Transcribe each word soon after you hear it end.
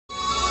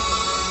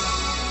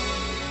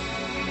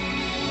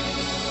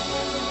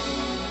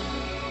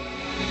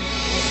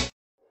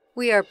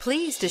We are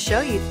pleased to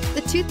show you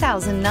the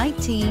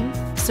 2019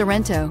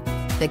 Sorento.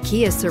 The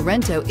Kia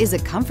Sorento is a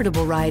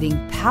comfortable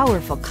riding,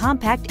 powerful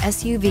compact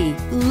SUV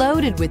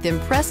loaded with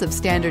impressive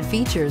standard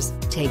features.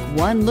 Take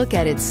one look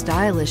at its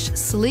stylish,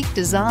 sleek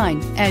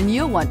design and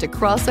you'll want to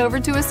cross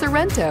over to a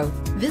Sorento.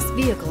 This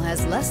vehicle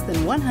has less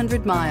than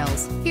 100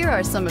 miles. Here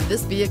are some of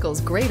this vehicle's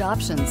great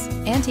options: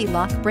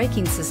 anti-lock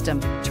braking system,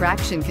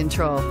 traction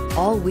control,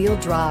 all-wheel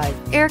drive,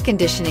 air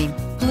conditioning,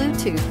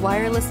 Bluetooth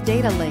wireless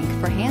data link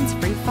for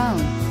hands-free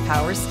phone,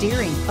 power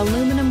steering,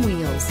 aluminum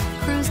wheels,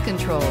 cruise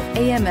control,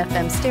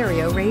 AM/FM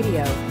stereo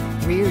radio,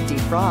 rear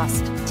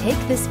defrost. Take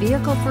this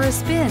vehicle for a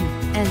spin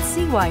and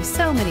see why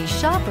so many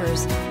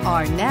shoppers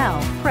are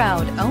now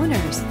proud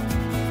owners.